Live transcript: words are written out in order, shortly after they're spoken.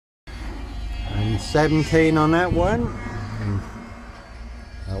17 on that one. And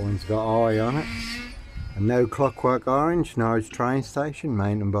that one's got eye on it. And no Clockwork Orange, Norwich train station,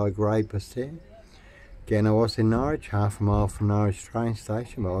 mountain bike rapist here. Again, I was in Norwich, half a mile from Norwich train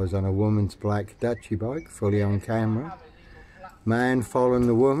station, but I was on a woman's black Dutchy bike, fully on camera. Man following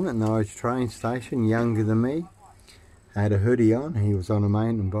the woman at Norwich train station, younger than me, had a hoodie on. He was on a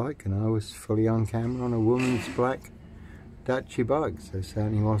mountain bike, and I was fully on camera on a woman's black Dutchy bike, so it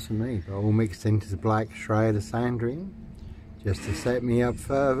certainly wasn't me, but all mixed into the black shroud of Sandringham, just to set me up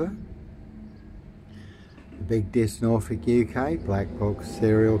further. The big Dis Norfolk UK, black box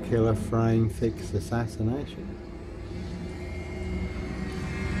serial killer frame fix assassination.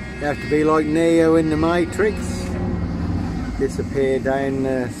 You have to be like Neo in the Matrix. Disappear down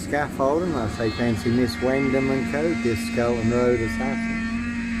the scaffolding, like say fancy Miss Wyndham and Co, Dis Skelton Road assassin.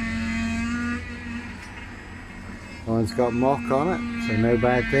 One's got mock on it, so no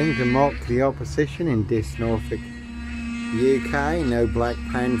bad thing to mock the opposition in Dis Norfolk UK. No Black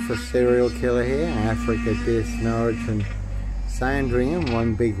Panther serial killer here. Africa, Dis, Norwich and Sandringham.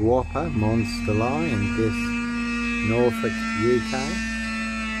 One big whopper, monster lie in Dis Norfolk UK.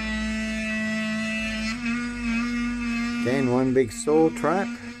 Again, one big saw trap,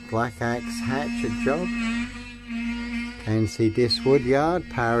 black axe hatchet job. Can see Dis Woodyard,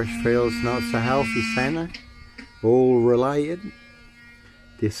 Parish Fields Not So Healthy Centre. All related.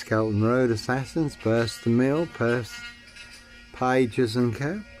 Dis Skelton Road assassins, Burst the Mill, Pages and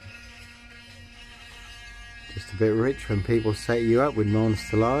Co. Just a bit rich when people set you up with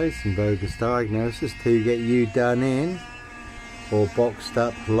monster lies and bogus diagnosis to get you done in, or boxed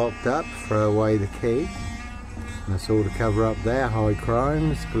up, locked up, throw away the key. And that's all to cover up their high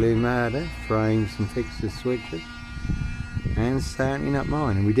crimes, blue murder, frames and fixtures switches. And certainly not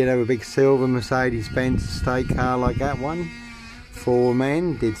mine. And we did have a big silver Mercedes-Benz estate car like that one. 4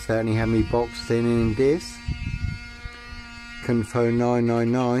 men, did certainly have me boxed in this. Couldn't phone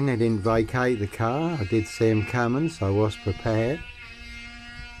 999, they didn't vacate the car. I did see them coming, so I was prepared.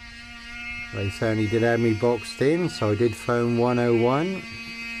 They certainly did have me boxed in, so I did phone 101.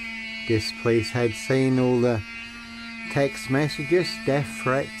 This police had seen all the text messages, death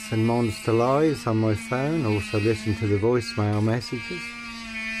threats and monster lies on my phone. Also listened to the voicemail messages.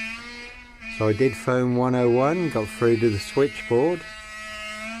 So I did phone 101, got through to the switchboard.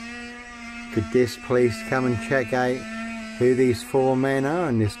 Could this police come and check out who these 4 men are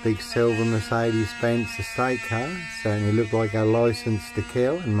in this big silver Mercedes-Benz estate car? Certainly looked like a license to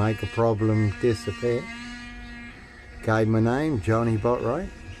kill and make a problem disappear. Gave my name, Johnny Botwright.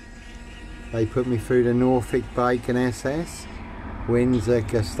 They put me through the Norfolk Bacon SS, Windsor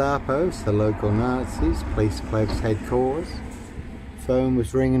Gestapos, the local Nazis, police plebs headquarters. Phone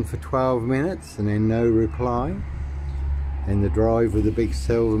was ringing for 12 minutes and then no reply. And the driver of the big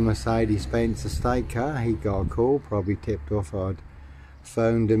silver Mercedes-Benz estate car, he got a call, probably tipped off I'd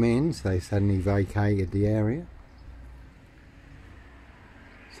phoned him in, so they suddenly vacated the area.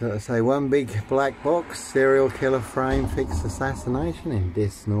 So I say one big black box, serial killer frame fix assassination in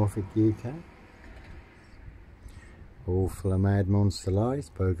Dis Norfolk UK. All full of mad monster lies,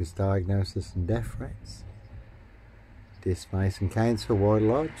 bogus diagnosis and death threats. Dis Mason Council, White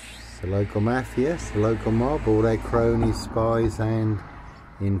Lodge, the local mafia, the local mob, all their cronies, spies and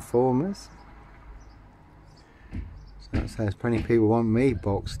informers. So there's plenty of people want me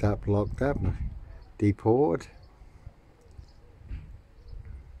boxed up, locked up, deported.